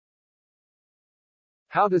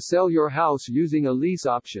How to sell your house using a lease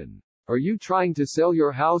option. Are you trying to sell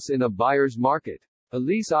your house in a buyer's market? A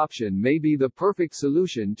lease option may be the perfect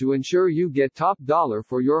solution to ensure you get top dollar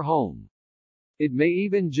for your home. It may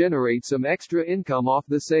even generate some extra income off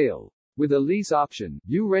the sale. With a lease option,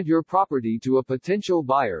 you rent your property to a potential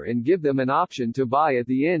buyer and give them an option to buy at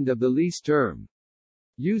the end of the lease term.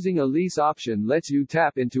 Using a lease option lets you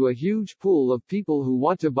tap into a huge pool of people who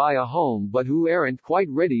want to buy a home but who aren't quite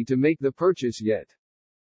ready to make the purchase yet.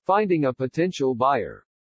 Finding a potential buyer.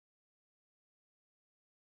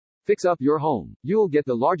 Fix up your home. You'll get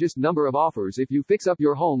the largest number of offers if you fix up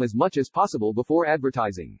your home as much as possible before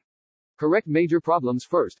advertising. Correct major problems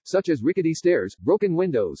first, such as rickety stairs, broken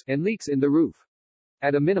windows, and leaks in the roof.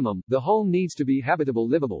 At a minimum, the home needs to be habitable,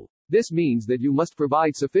 livable. This means that you must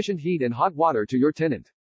provide sufficient heat and hot water to your tenant.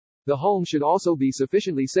 The home should also be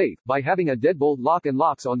sufficiently safe, by having a deadbolt lock and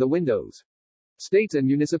locks on the windows. States and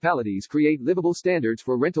municipalities create livable standards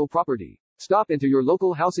for rental property. Stop into your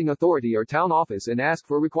local housing authority or town office and ask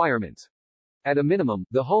for requirements. At a minimum,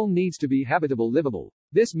 the home needs to be habitable, livable.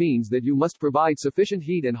 This means that you must provide sufficient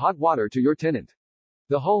heat and hot water to your tenant.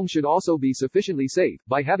 The home should also be sufficiently safe,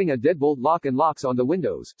 by having a deadbolt lock and locks on the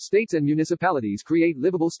windows. States and municipalities create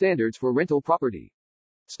livable standards for rental property.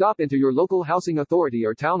 Stop into your local housing authority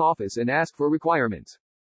or town office and ask for requirements.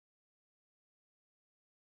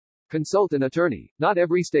 Consult an attorney. Not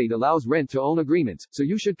every state allows rent-to-own agreements, so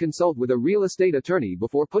you should consult with a real estate attorney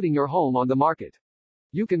before putting your home on the market.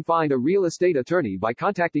 You can find a real estate attorney by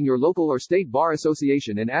contacting your local or state bar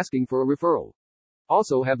association and asking for a referral.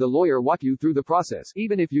 Also have the lawyer walk you through the process,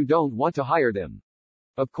 even if you don't want to hire them.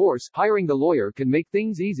 Of course, hiring the lawyer can make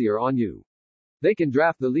things easier on you. They can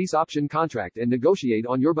draft the lease option contract and negotiate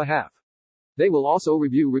on your behalf. They will also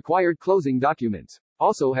review required closing documents.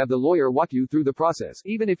 Also have the lawyer walk you through the process,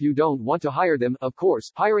 even if you don't want to hire them. Of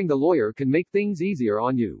course, hiring the lawyer can make things easier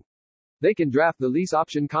on you. They can draft the lease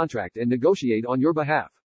option contract and negotiate on your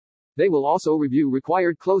behalf. They will also review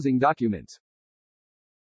required closing documents.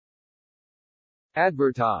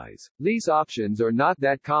 Advertise. Lease options are not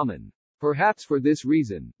that common. Perhaps for this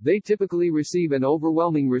reason, they typically receive an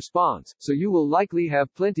overwhelming response, so you will likely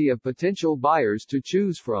have plenty of potential buyers to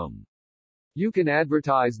choose from. You can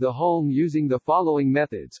advertise the home using the following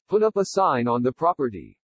methods. Put up a sign on the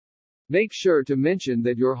property. Make sure to mention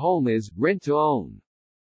that your home is rent to own.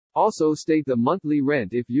 Also state the monthly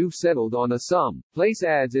rent if you've settled on a sum. Place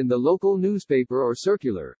ads in the local newspaper or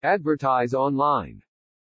circular. Advertise online.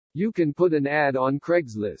 You can put an ad on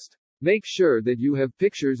Craigslist. Make sure that you have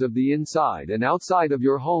pictures of the inside and outside of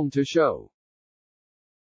your home to show.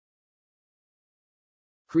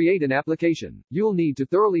 Create an application. You'll need to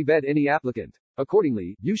thoroughly vet any applicant.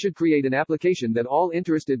 Accordingly, you should create an application that all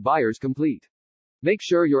interested buyers complete. Make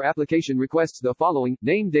sure your application requests the following: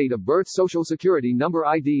 name, date of birth, social security number,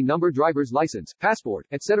 ID number, driver's license, passport,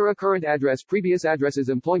 etc., current address, previous addresses,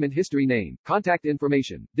 employment history, name, contact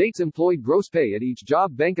information, dates employed, gross pay at each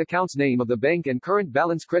job, bank accounts, name of the bank and current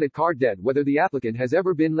balance, credit card debt, whether the applicant has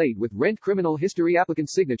ever been late with rent, criminal history,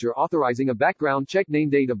 applicant's signature authorizing a background check,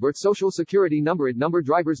 name, date of birth, social security number, ID number,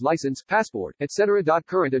 driver's license, passport, etc.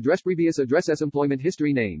 Current address, previous address, employment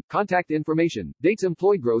history, name, contact information, dates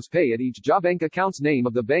employed, gross pay at each job, bank account, name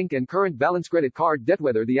of the bank and current balance, credit card debt,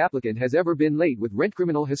 whether the applicant has ever been late with rent,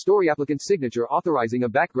 criminal history, applicant's signature authorizing a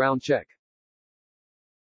background check.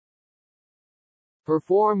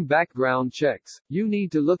 Perform background checks. You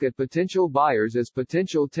need to look at potential buyers as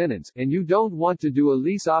potential tenants, and you don't want to do a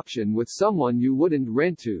lease option with someone you wouldn't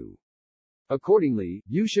rent to. Accordingly,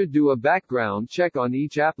 you should do a background check on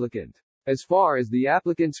each applicant. As far as the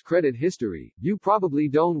applicant's credit history, you probably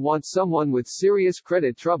don't want someone with serious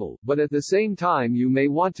credit trouble, but at the same time you may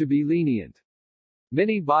want to be lenient.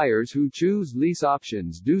 Many buyers who choose lease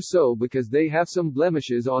options do so because they have some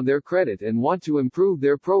blemishes on their credit and want to improve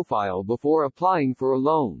their profile before applying for a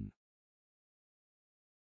loan.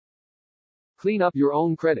 Clean up your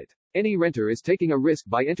own credit. Any renter is taking a risk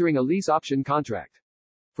by entering a lease option contract.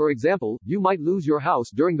 For example, you might lose your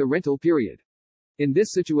house during the rental period. In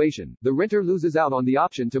this situation, the renter loses out on the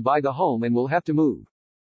option to buy the home and will have to move.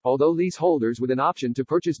 Although leaseholders with an option to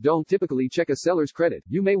purchase don't typically check a seller's credit,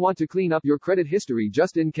 you may want to clean up your credit history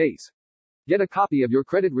just in case. Get a copy of your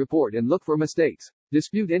credit report and look for mistakes.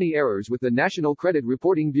 Dispute any errors with the national credit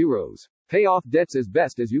reporting bureaus. Pay off debts as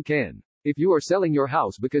best as you can. If you are selling your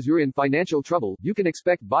house because you're in financial trouble, you can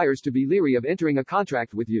expect buyers to be leery of entering a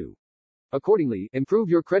contract with you. Accordingly, improve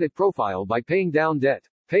your credit profile by paying down debt.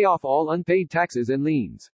 Pay off all unpaid taxes and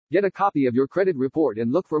liens. Get a copy of your credit report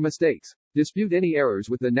and look for mistakes. Dispute any errors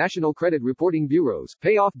with the national credit reporting bureaus.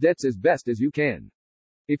 Pay off debts as best as you can.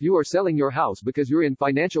 If you are selling your house because you're in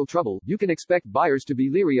financial trouble, you can expect buyers to be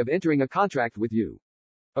leery of entering a contract with you.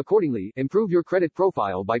 Accordingly, improve your credit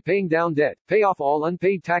profile by paying down debt, pay off all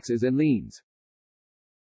unpaid taxes and liens.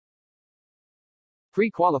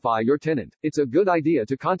 Pre-qualify your tenant. It's a good idea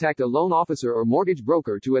to contact a loan officer or mortgage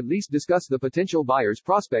broker to at least discuss the potential buyer's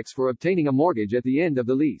prospects for obtaining a mortgage at the end of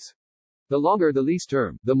the lease. The longer the lease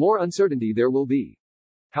term, the more uncertainty there will be.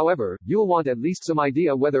 However, you'll want at least some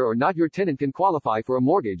idea whether or not your tenant can qualify for a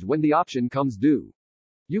mortgage when the option comes due.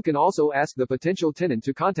 You can also ask the potential tenant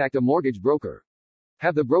to contact a mortgage broker.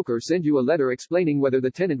 Have the broker send you a letter explaining whether the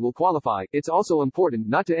tenant will qualify. It's also important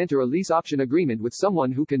not to enter a lease option agreement with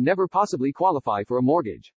someone who can never possibly qualify for a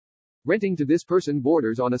mortgage. Renting to this person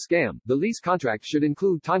borders on a scam. The lease contract should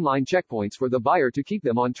include timeline checkpoints for the buyer to keep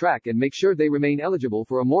them on track and make sure they remain eligible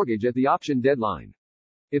for a mortgage at the option deadline.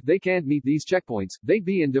 If they can't meet these checkpoints, they'd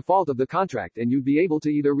be in default of the contract and you'd be able to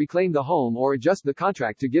either reclaim the home or adjust the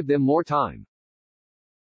contract to give them more time.